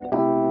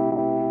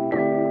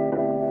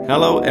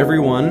Hello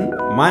everyone,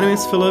 my name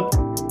is Philip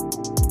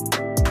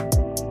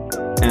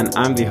and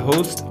I'm the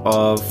host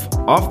of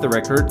Off the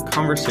Record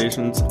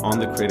Conversations on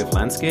the Creative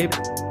Landscape.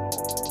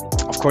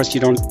 Of course,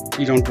 you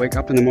don't wake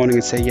up in the morning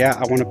and say, "Yeah,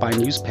 I want to buy a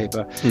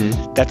newspaper."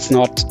 That's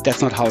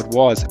not how it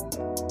was.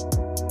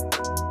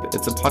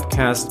 It's a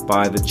podcast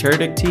by the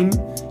Chairdeck team.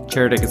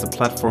 Chairdeck is a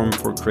platform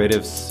for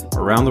creatives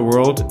around the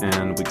world,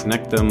 and we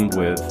connect them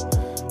with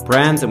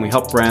brands and we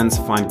help brands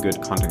find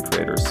good content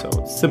creators. So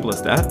it's simple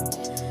as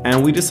that.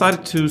 And we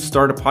decided to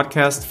start a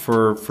podcast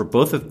for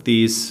both of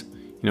these,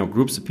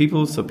 groups of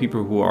people. So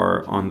people who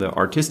are on the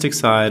artistic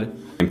side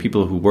and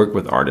people who work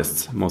with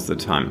artists most of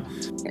the time.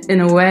 In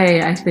a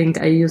way, I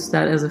think I use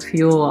that as a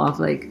fuel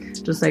of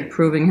just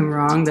proving him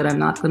wrong that I'm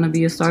not going to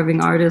be a starving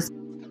artist.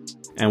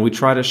 And we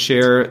try to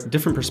share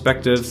different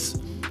perspectives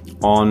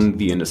on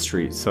the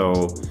industry.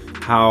 So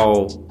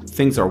how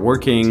things are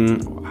working,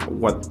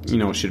 what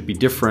should be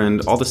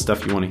different, all the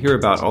stuff you want to hear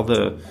about, all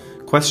the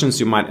questions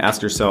you might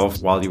ask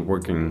yourself while you're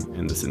working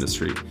in this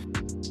industry.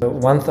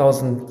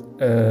 1,000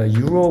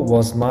 euro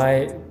was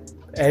my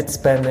ad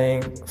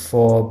spending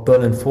for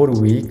Berlin Photo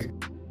Week.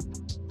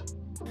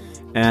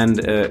 And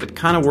it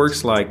kind of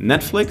works like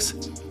Netflix.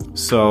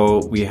 So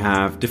we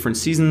have different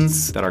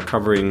seasons that are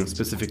covering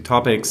specific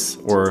topics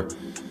or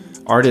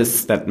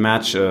artists that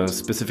match a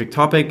specific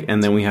topic,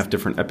 and then we have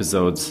different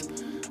episodes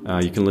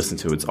you can listen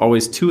to. It's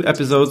always 2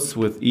 episodes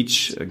with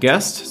each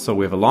guest. So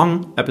we have a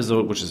long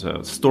episode, which is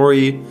a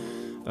story.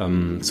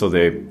 So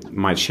they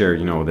might share,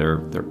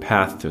 their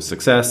path to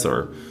success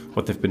or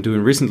what they've been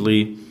doing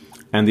recently.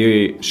 And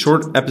the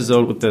short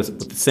episode with the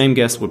same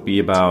guest would be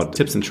about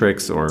tips and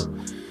tricks or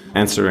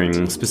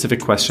answering specific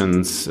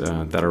questions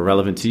that are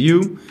relevant to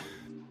you.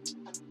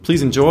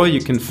 Please enjoy.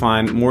 You can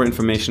find more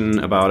information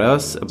about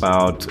us,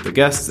 about the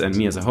guests and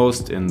me as a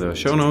host in the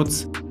show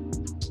notes.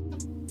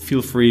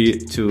 Feel free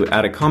to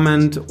add a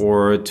comment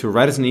or to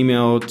write us an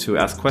email to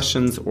ask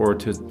questions or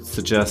to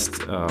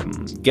suggest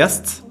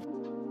guests.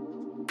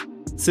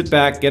 Sit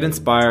back, get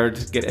inspired,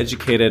 get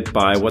educated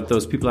by what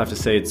those people have to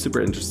say. It's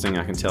super interesting,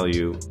 I can tell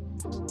you.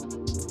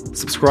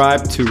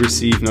 Subscribe to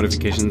receive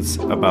notifications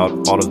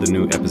about all of the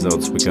new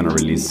episodes we're going to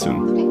release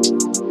soon.